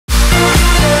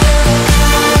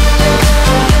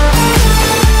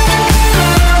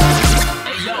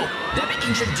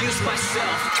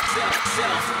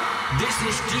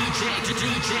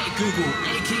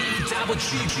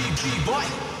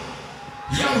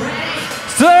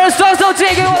所有人双手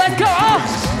借给我来 ，Go 啊！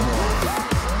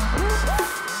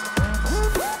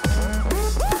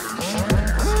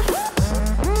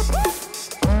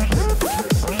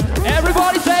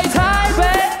 Everybody say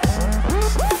Taipei,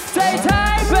 say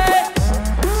Taipei,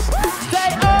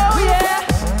 say oh yeah,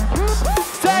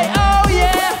 say oh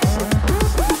yeah.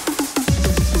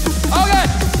 OK，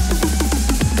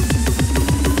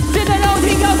 现在让我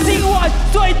听到今晚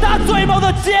最大最猛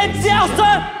的尖叫声。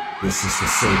This is the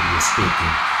Savior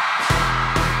speaking.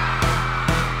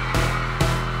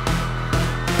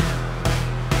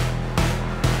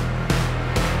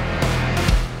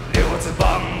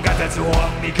 爱之王，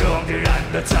你渴望点燃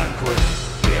的战魂。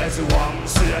恋爱之王，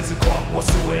是爱之光，我是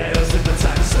为爱而生的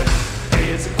战神。黑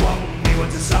夜之光，命运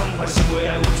之伤，唤醒为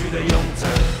爱无惧的勇者。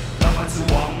浪漫之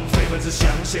王，非分之想，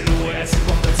陷入为爱之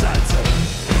光的战争。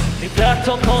你的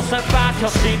瞳孔散发挑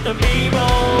衅的迷蒙，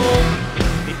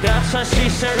你的喘息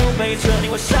深入每寸你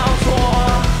我烧灼，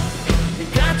你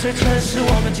的嘴唇是我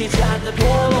们激战的脱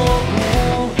落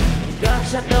舞，你的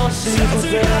战斗是不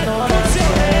最软弱的嘴。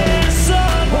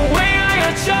我为爱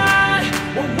而战，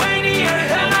我为你而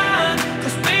喊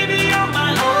 ，Cause baby you're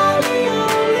my only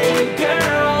only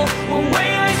girl。我为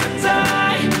爱存在，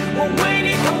我为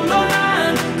你狂乱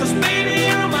 ，Cause baby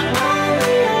you're my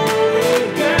only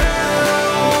only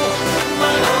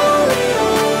girl。My only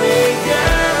only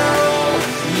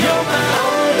girl，you're my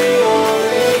only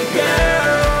only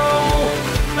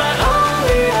girl。My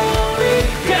only only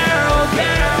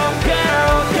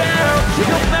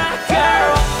girl，you're my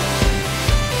girl。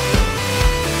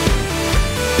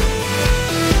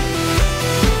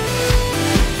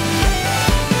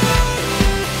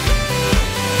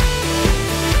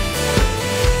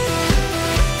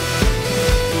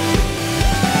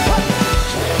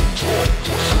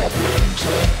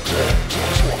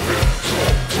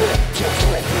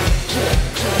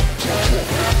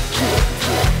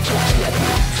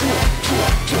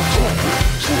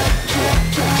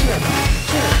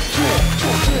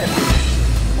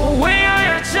我为爱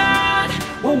而战，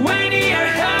我为你而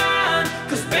喊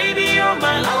 ，Cause baby you're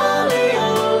my only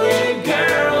only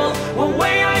girl。我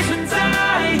为爱存在，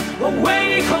我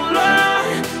为你狂乱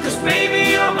 ，Cause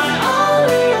baby you're my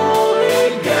only only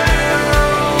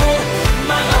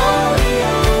girl。My only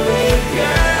only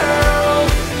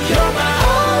girl，you're my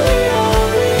only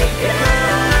only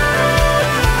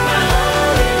girl。My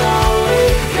only only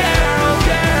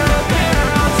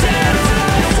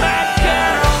girl，girl，girl，girl，my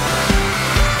girl。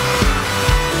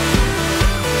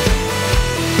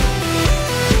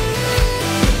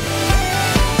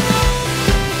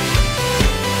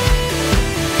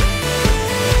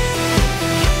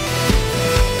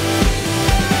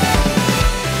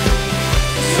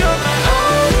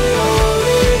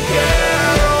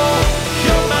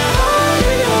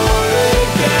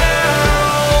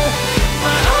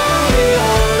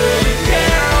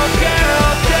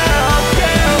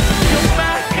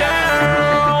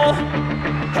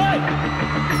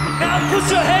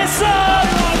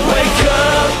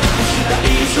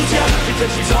珍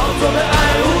惜创作的爱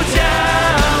无价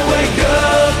 ，Wake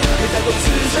up， 别再多次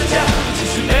逞强，其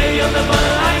实没有那么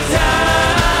爱他。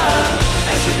爱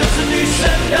情就是女神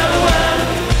的吻，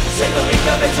谁都应该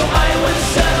被宠爱纹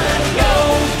身。Go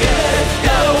get go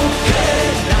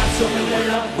get， 那种温柔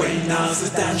为那次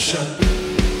诞生。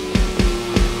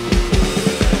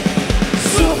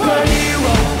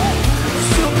Superhero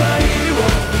superhero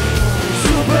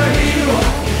superhero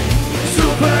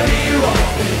superhero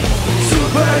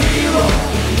superhero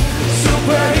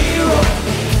superhero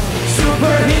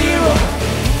superhero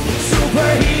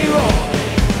superhero。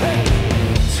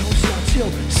从小就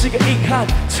是个硬汉，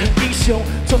成英雄，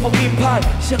作风硬派，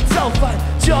想造反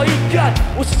就要硬干。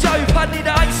我是教育叛逆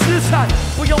的爱因斯坦，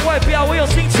不用外表，我有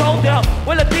新头鸟。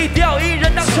为了低调，一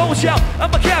人当丑角。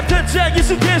I'm a captain， 战役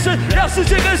是天生，让世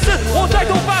界更深，我在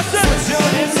多发声。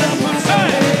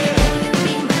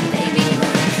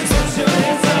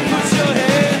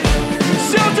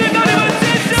小听到你们尖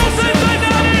叫声在哪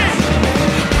里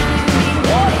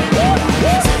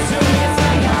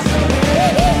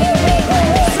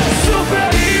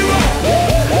 ？Superhero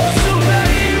superhero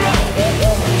superhero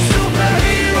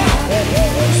superhero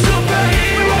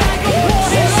superhero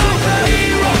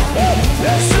superhero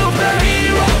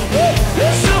superhero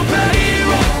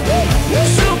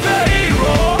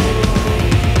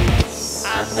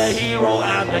superhero。I'm the hero,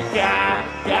 I'm the guy.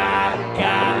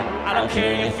 I don't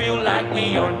care if you like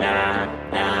me or not.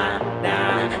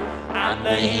 I'm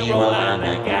the hero, I'm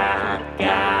the guy.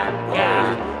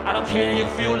 I don't care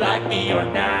if you like me or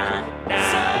not.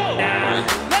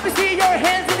 Let me see your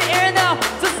hands in the air now.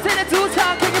 这是谁的主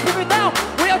场？ Can you feel it now？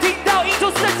 我要听到音中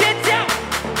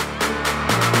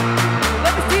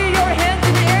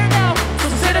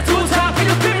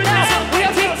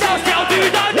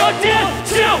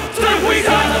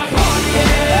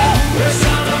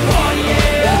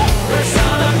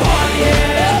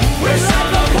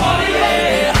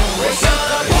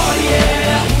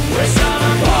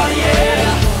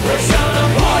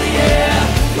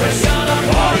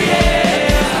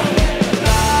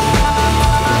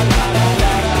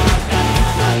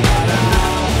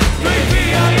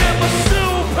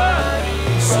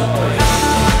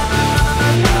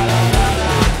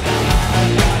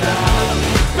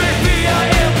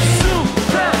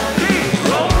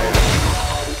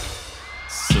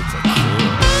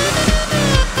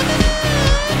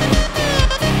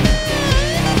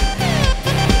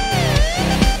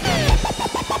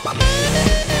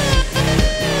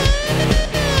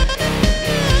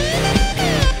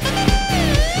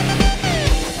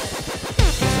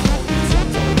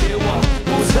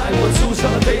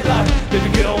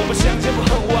们相见不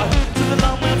恨晚，这个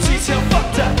浪漫有技巧放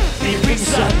胆。你冰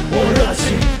山，我热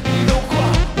情；你融化，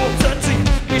我镇静。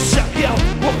你想要，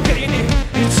我给你；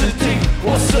你指定，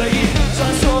我随意。传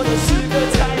说的10个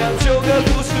太阳，9个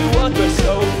不是我对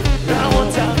手。让我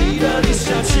当你的理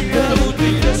想，情人无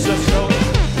敌的射手。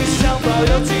你想保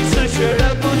有几次，却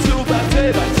忍不住半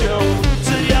推半就。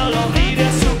只要让你点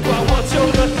曙光，我就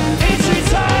能一起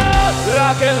唱。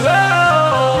Rock and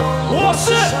roll， 我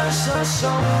是射手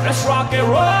 ，Let's rock and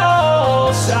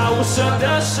roll， 杀无声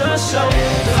的射手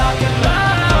 ，Rock and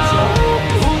roll，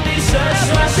 无敌神射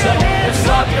手 ，Let's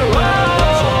rock and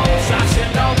roll， 杀千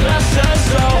刀的射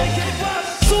手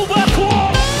 ，Super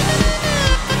cool。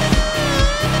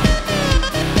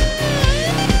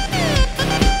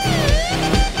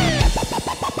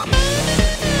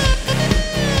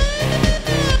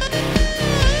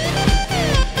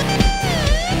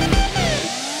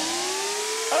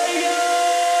哎呀，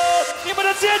你们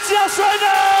的尖叫声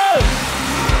呢？